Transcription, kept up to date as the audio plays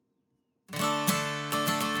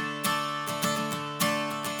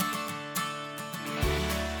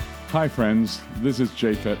Hi friends, this is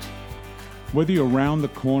Japhet. Whether you're around the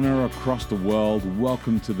corner or across the world,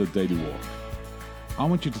 welcome to the Daily Walk. I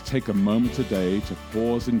want you to take a moment today to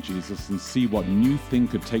pause in Jesus and see what new thing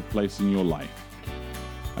could take place in your life.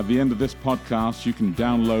 At the end of this podcast, you can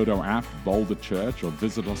download our app, Boulder Church, or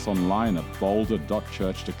visit us online at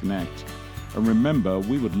boulder.church to connect. And remember,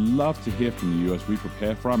 we would love to hear from you as we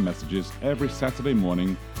prepare for our messages every Saturday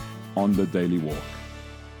morning on the Daily Walk.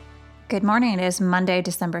 Good morning. It is Monday,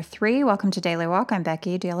 December 3. Welcome to Daily Walk. I'm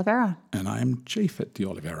Becky de Oliveira. And I'm Japhet de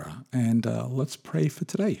Oliveira. And let's pray for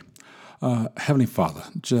today. Heavenly Father,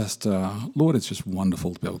 Lord, it's just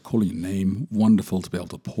wonderful to be able to call your name, wonderful to be able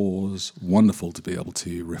to pause, wonderful to be able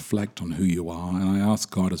to reflect on who you are. And I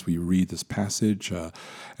ask God, as we read this passage and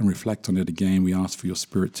reflect on it again, we ask for your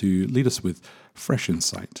Spirit to lead us with fresh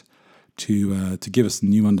insight, to give us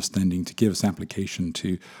new understanding, to give us application,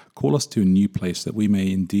 to call us to a new place that we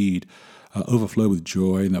may indeed overflow with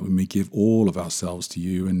joy, and that we may give all of ourselves to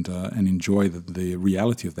you and enjoy the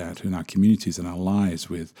reality of that in our communities and our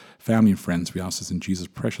lives with family and friends. We ask this in Jesus'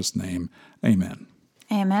 precious name. Amen.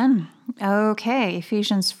 Amen. Okay,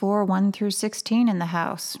 Ephesians 4, 1 through 16 in the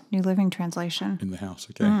house. New Living Translation. In the house,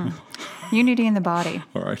 okay. Unity in the body.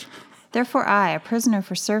 All right. Therefore I, a prisoner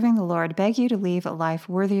for serving the Lord, beg you to lead a life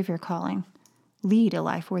worthy of your calling.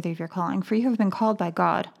 For you have been called by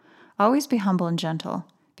God. Always be humble and gentle.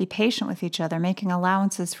 Be patient with each other, making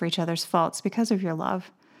allowances for each other's faults because of your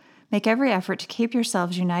love. Make every effort to keep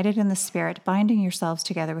yourselves united in the Spirit, binding yourselves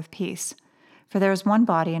together with peace. For there is one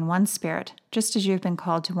body and one Spirit, just as you have been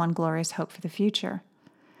called to one glorious hope for the future.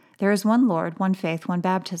 There is one Lord, one faith, one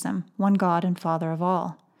baptism, one God and Father of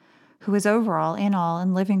all, who is over all, in all,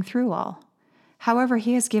 and living through all. However,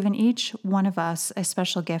 he has given each one of us a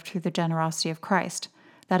special gift through the generosity of Christ.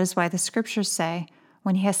 That is why the Scriptures say,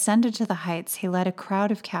 when he ascended to the heights, he led a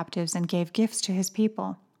crowd of captives and gave gifts to his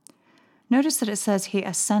people. Notice that it says he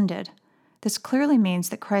ascended. This clearly means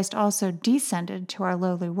that Christ also descended to our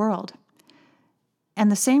lowly world.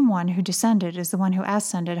 And the same one who descended is the one who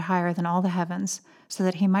ascended higher than all the heavens, so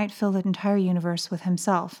that he might fill the entire universe with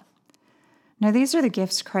himself. Now these are the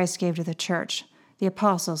gifts Christ gave to the church: the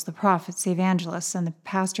apostles, the prophets, the evangelists, and the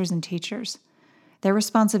pastors and teachers. Their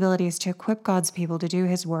responsibility is to equip God's people to do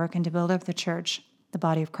his work and to build up the church, the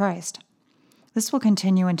body of Christ. This will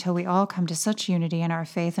continue until we all come to such unity in our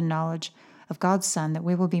faith and knowledge of God's Son that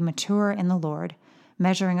we will be mature in the Lord,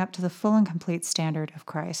 measuring up to the full and complete standard of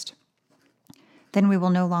Christ. Then we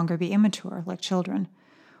will no longer be immature like children.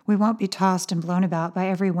 We won't be tossed and blown about by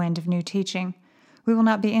every wind of new teaching. We will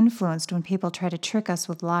not be influenced when people try to trick us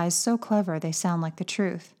with lies so clever they sound like the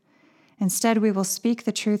truth. Instead, we will speak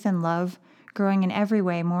the truth in love, growing in every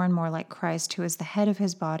way more and more like Christ, who is the head of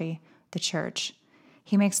his body, the church.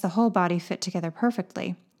 He makes the whole body fit together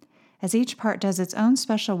perfectly. As each part does its own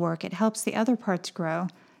special work, it helps the other parts grow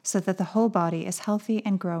so that the whole body is healthy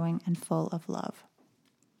and growing and full of love.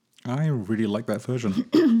 I really like that version.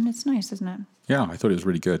 It's nice, isn't it? Yeah, I thought it was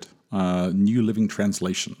really good. New Living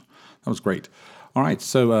Translation. That was great. All right,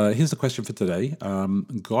 so here's the question for today.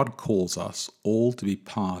 God calls us all to be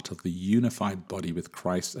part of the unified body with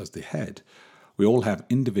Christ as the head. We all have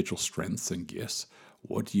individual strengths and gifts.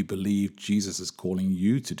 What do you believe Jesus is calling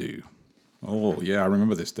you to do? Oh, yeah, I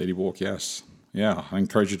remember this Daily Walk, yes. Yeah, I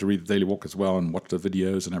encourage you to read the Daily Walk as well and watch the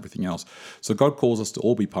videos and everything else. So God calls us to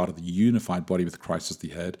all be part of the unified body with Christ as the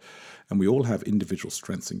head, and we all have individual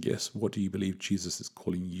strengths and gifts. What do you believe Jesus is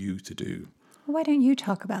calling you to do? Why don't you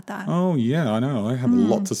talk about that? Oh, yeah, I know. I have a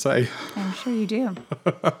lot to say. I'm sure you do.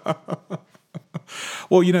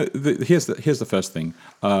 Well, here's the first thing.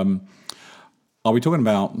 Are we talking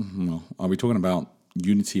about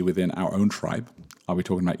unity within our own tribe? Are we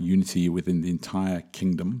talking about unity within the entire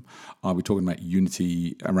kingdom? Are we talking about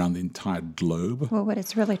unity around the entire globe? Well, what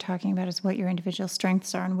it's really talking about is what your individual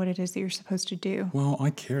strengths are and what it is that you're supposed to do. Well,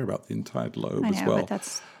 I care about the entire globe as well. But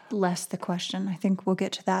that's less the question. I think we'll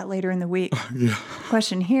get to that later in the week. Yeah. The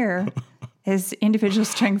question here is individual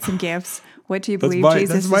strengths and gifts. What do you believe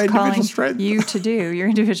Jesus is calling you to do? Your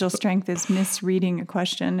individual strength is misreading a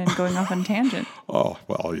question and going off on a tangent. Oh,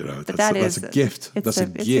 well, that's a gift. That's a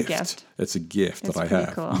gift. It's a gift that I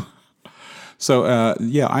have. Cool. So,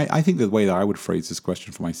 I think the way that I would phrase this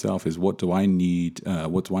question for myself is, what do I need?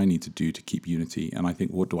 What do I need to do to keep unity? And I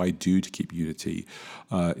think, what do I do to keep unity?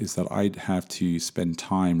 Is that I'd have to spend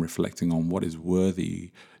time reflecting on what is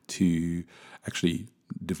worthy to actually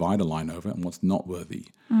divide a line over and what's not worthy.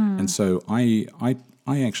 And so I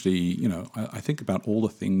actually, I think about all the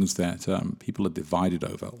things that people are divided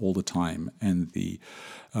over all the time, and the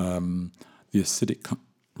acidic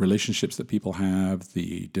relationships that people have,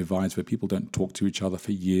 the divides where people don't talk to each other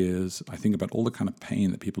for years. I think about all the kind of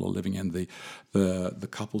pain that people are living in, the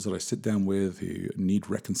couples that I sit down with who need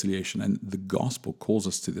reconciliation, and the gospel calls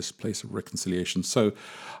us to this place of reconciliation. So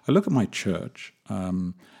I look at my church,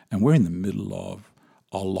 and we're in the middle of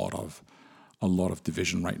a lot of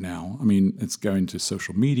division right now. I mean, it's going to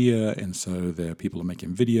social media, and so there people are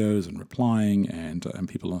making videos and replying, and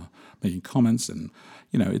people are making comments, and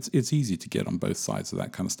it's easy to get on both sides of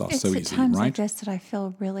that kind of stuff. It's so at easy, times right? like this that I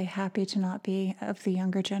feel really happy to not be of the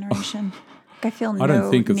younger generation. I feel I don't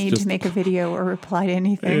no think it's need just- to make a video or reply to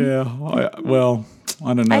anything. Yeah,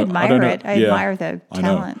 I don't know. I admire don't know. it. I Yeah, admire the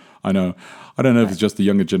talent. I know. I don't know if it's just the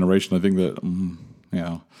younger generation. I think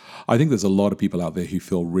that, I think there's a lot of people out there who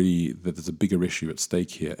feel really that there's a bigger issue at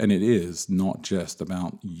stake here. And it is not just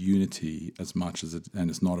about unity as much as and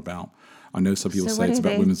it's not about, I know some people say it's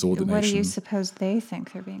about women's ordination. What do you suppose they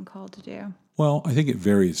think they're being called to do? Well, I think it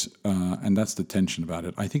varies, and that's the tension about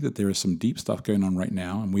it. I think that there is some deep stuff going on right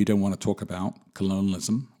now, and we don't want to talk about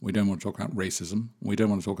colonialism. We don't want to talk about racism. We don't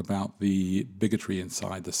want to talk about the bigotry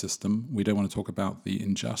inside the system. We don't want to talk about the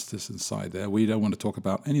injustice inside there. We don't want to talk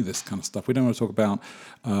about any of this kind of stuff. We don't want to talk about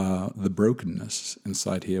the brokenness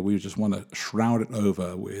inside here. We just want to shroud it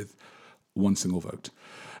over with one single vote.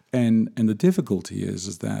 And the difficulty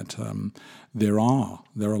is that there are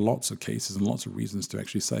lots of cases and lots of reasons to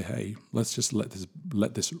actually say, hey, let's just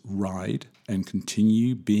let this ride and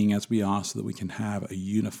continue being as we are, so that we can have a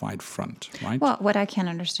unified front, right? Well, what I can't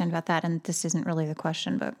understand about that, and this isn't really the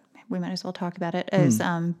question, but we might as well talk about it, is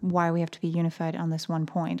why we have to be unified on this one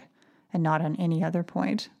point and not on any other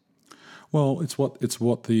point. Well, it's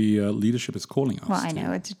what the leadership is calling us. Well, I to.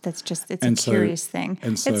 know it's a And so- curious thing.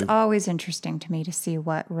 and so- It's always interesting to me to see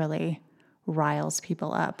what really riles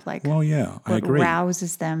people up, like Well, yeah, I what agree.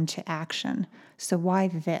 rouses them to action. So why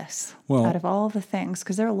this? Well- out of all the things,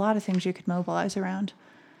 because there are a lot of things you could mobilize around,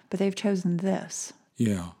 but they've chosen this.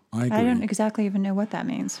 Yeah, I agree. I don't exactly even know what that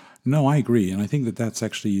means. No, I agree, and I think that that's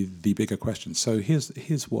actually the bigger question. So here's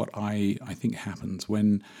what I think happens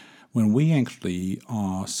when we actually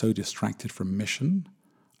are so distracted from mission.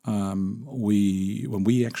 When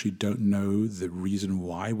we actually don't know the reason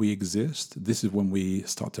why we exist, this is when we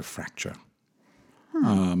start to fracture.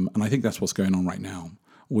 And I think that's what's going on right now.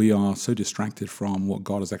 We are so distracted from what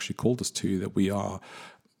God has actually called us to that we are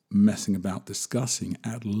messing about discussing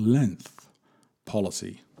at length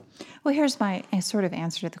policy. Well, here's my sort of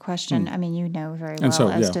answer to the question. I mean, you know very well, And so,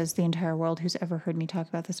 as yeah. does the entire world who's ever heard me talk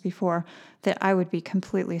about this before, that I would be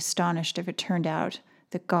completely astonished if it turned out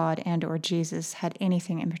that God and or Jesus had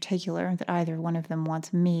anything in particular that either one of them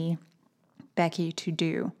wants me, Becky, to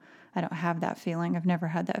do. I don't have that feeling. I've never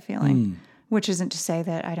had that feeling, which isn't to say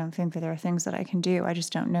that I don't think that there are things that I can do. I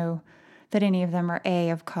just don't know that any of them are A,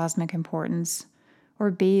 of cosmic importance,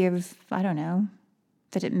 or B, of, I don't know,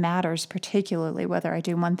 that it matters particularly whether I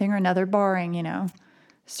do one thing or another, barring,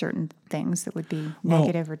 certain things that would be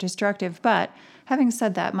negative or destructive. But having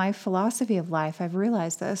said that, my philosophy of life, I've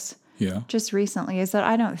realized this Yeah. just recently, is that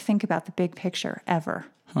I don't think about the big picture ever.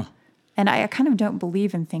 And I kind of don't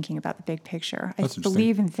believe in thinking about the big picture. I That's interesting.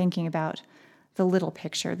 believe in thinking about the little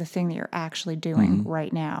picture, the thing that you're actually doing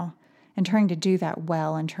right now, and trying to do that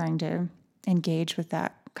well and trying to engage with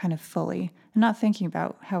that kind of fully, and not thinking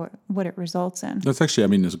about what it results in. That's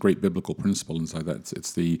actually, there's a great biblical principle inside that.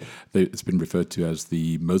 It's been referred to as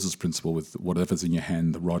the Moses principle, with whatever's in your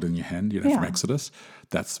hand, the rod in your hand, from Yeah. Exodus.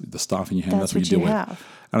 That's the staff in your hand. That's That's what you what deal you with. have.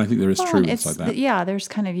 And I think there is Well, truth and inside that. there's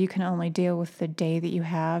kind of, you can only deal with the day that you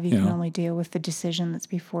have. You can Yeah. only deal with the decision that's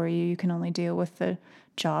before you. You can only deal with the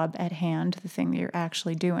job at hand, the thing that you're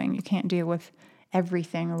actually doing. You can't deal with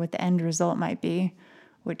everything or what the end result might be,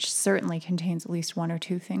 which certainly contains at least one or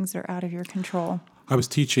two things that are out of your control. I was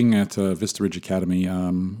teaching at Vista Ridge Academy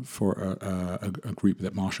for a group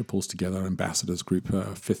that Marsha pulls together, ambassadors group,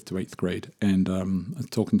 5th to 8th grade, and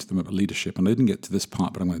talking to them about leadership. And I didn't get to this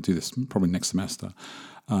part, but I'm going to do this probably next semester,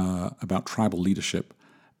 about tribal leadership.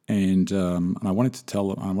 And I wanted to tell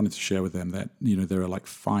them, I wanted to share with them that there are like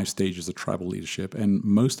 5 stages of tribal leadership, and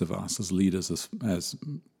most of us as leaders, as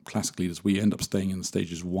classic leaders, we end up staying in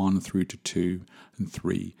stages 1 through to 2 and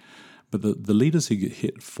 3. But the leaders who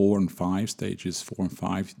hit 4 and 5 stages, 4 and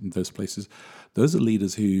 5 in those places, those are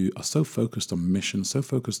leaders who are so focused on mission, so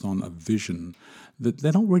focused on a vision, that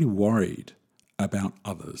they're not really worried about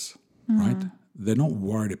others, right? They're not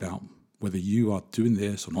worried about whether you are doing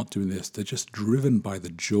this or not doing this. They're just driven by the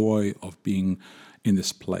joy of being in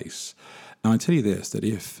this place. And I tell you this, that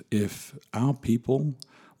if our people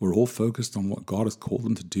were all focused on what God has called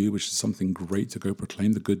them to do, which is something great, to go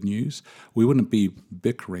proclaim the good news, we wouldn't be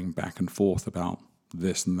bickering back and forth about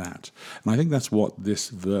this and that. And I think that's what this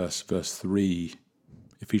verse 3,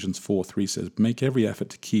 Ephesians 4:3 says, make every effort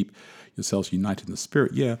to keep yourselves united in the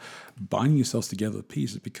Spirit. Yeah, binding yourselves together with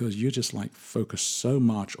peace is because you're just like focused so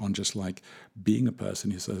much on just like being a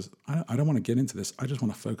person who says, I don't want to get into this. I just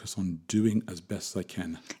want to focus on doing as best as I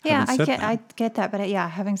can. Yeah, I get that. But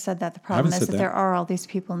having said that, the problem is that there are all these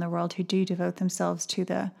people in the world who do devote themselves to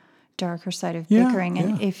the darker side of bickering.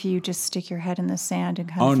 And if you just stick your head in the sand and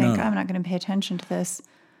kind of think, I'm not going to pay attention to this,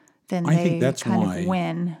 then they kind of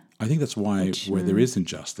win. I think that's why where there is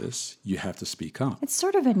injustice, you have to speak up. It's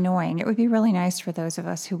sort of annoying. It would be really nice for those of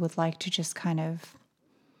us who would like to just kind of,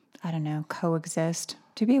 coexist,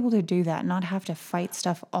 to be able to do that, not have to fight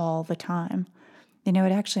stuff all the time. It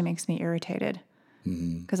actually makes me irritated.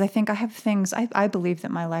 Because I think I have things, I believe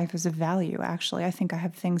that my life is of value, actually. I think I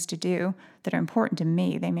have things to do that are important to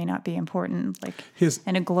me. They may not be important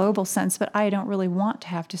in a global sense, but I don't really want to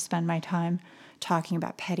have to spend my time talking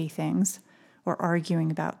about petty things or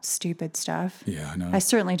arguing about stupid stuff. Yeah, I know. I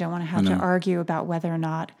certainly don't want to have to argue about whether or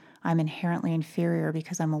not I'm inherently inferior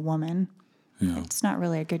because I'm a woman. Yeah. It's not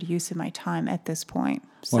really a good use of my time at this point.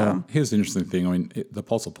 So. Well, here's the interesting thing. I mean, the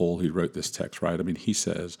Apostle Paul, who wrote this text, right? I mean, he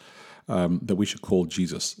says that we should call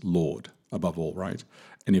Jesus Lord above all, right?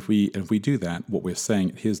 And if we do that, what we're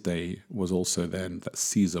saying at his day was also then that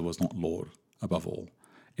Caesar was not Lord above all.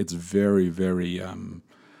 It's very, very,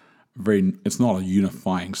 it's not a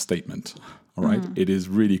unifying statement. All right, It is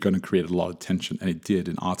really going to create a lot of tension, and it did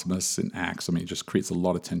in Artemis, in Acts. I mean, it just creates a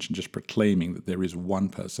lot of tension, just proclaiming that there is one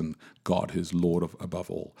person, God, who's Lord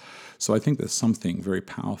above all. So I think there's something very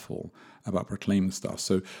powerful about proclaiming stuff.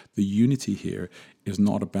 So the unity here is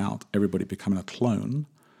not about everybody becoming a clone.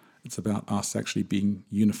 It's about us actually being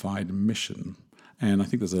unified in mission. And I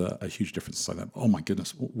think there's a huge difference like that. Oh my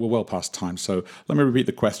goodness, we're well past time. So let me repeat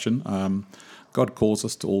the question. God calls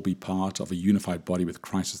us to all be part of a unified body with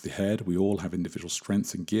Christ as the head. We all have individual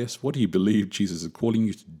strengths and gifts. What do you believe Jesus is calling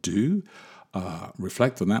you to do?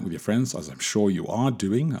 Reflect on that with your friends, as I'm sure you are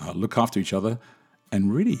doing. Look after each other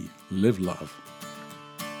and really live love.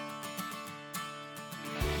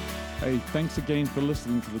 Hey, thanks again for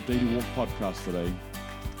listening to the Daily Walk podcast today.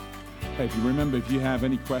 Hey, if you have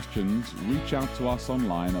any questions, reach out to us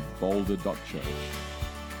online at boulder.church.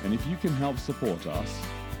 And if you can help support us,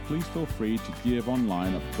 please feel free to give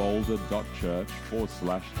online at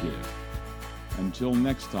boulder.church/give. Until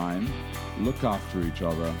next time, look after each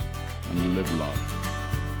other and live love.